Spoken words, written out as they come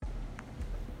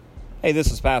Hey,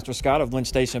 this is Pastor Scott of Lynch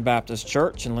Station Baptist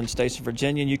Church in Lynch Station,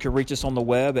 Virginia. You can reach us on the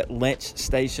web at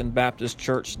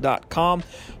lynchstationbaptistchurch.com.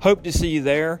 Hope to see you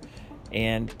there.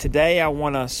 And today I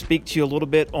want to speak to you a little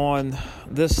bit on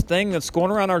this thing that's going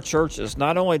around our churches.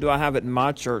 Not only do I have it in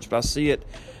my church, but I see it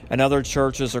in other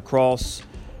churches across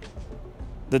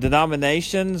the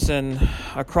denominations and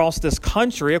across this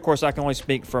country. Of course, I can only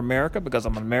speak for America because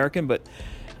I'm an American, but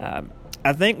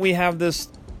I think we have this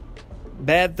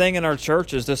bad thing in our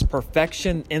church is this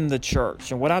perfection in the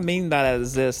church. And what I mean by that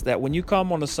is this, that when you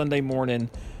come on a Sunday morning,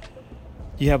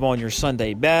 you have on your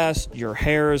Sunday best, your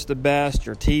hair is the best,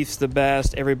 your teeth's the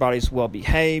best, everybody's well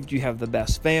behaved, you have the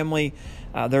best family,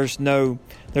 there's no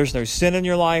sin in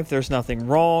your life, there's nothing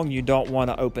wrong, you don't want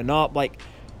to open up. Like,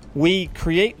 we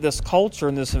create this culture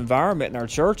and this environment in our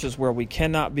churches where we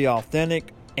cannot be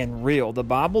authentic and real. The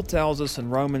Bible tells us in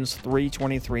Romans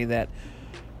 3:23 that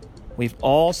we've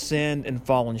all sinned and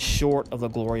fallen short of the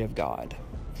glory of God.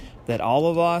 That all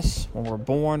of us, when we're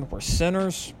born, we're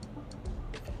sinners.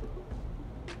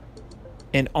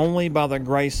 And only by the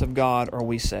grace of God are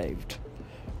we saved.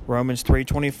 Romans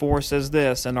 3:24 says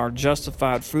this, and are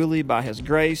justified freely by His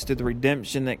grace through the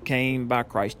redemption that came by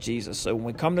Christ Jesus. So when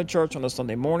we come to church on a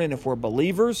Sunday morning, if we're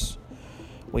believers,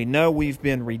 we know we've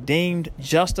been redeemed,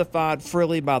 justified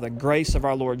freely by the grace of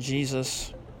our Lord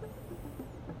Jesus.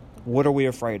 What are we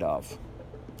afraid of?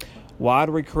 Why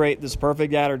do we create this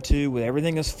perfect attitude where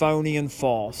everything is phony and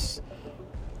false?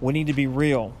 We need to be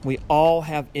real. We all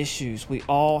have issues. We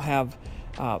all have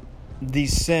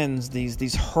these sins,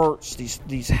 these hurts,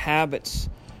 these habits,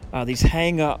 these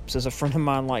hang-ups, as a friend of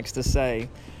mine likes to say.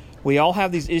 We all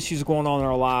have these issues going on in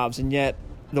our lives, and yet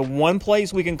the one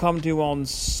place we can come to on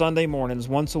Sunday mornings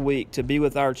once a week to be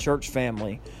with our church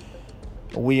family,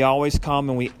 we always come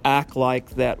and we act like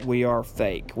that we are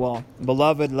fake. Well,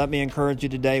 beloved, let me encourage you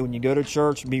today, when you go to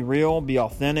church, be real, be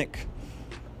authentic.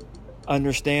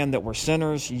 Understand that we're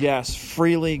sinners. Yes,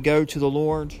 freely go to the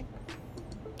Lord.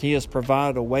 He has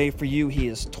provided a way for you. He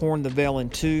has torn the veil in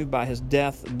two by His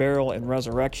death, burial, and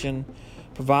resurrection.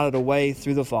 Provided a way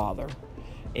through the Father.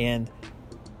 And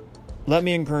let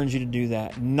me encourage you to do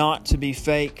that. Not to be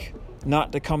fake.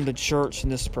 Not to come to church in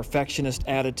this perfectionist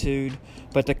attitude,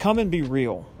 but to come and be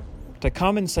real. To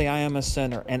come and say, I am a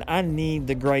sinner, and I need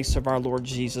the grace of our Lord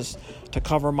Jesus to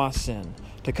cover my sin,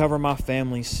 to cover my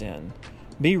family's sin.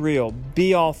 Be real.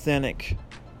 Be authentic.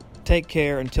 Take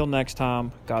care. Until next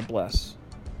time, God bless.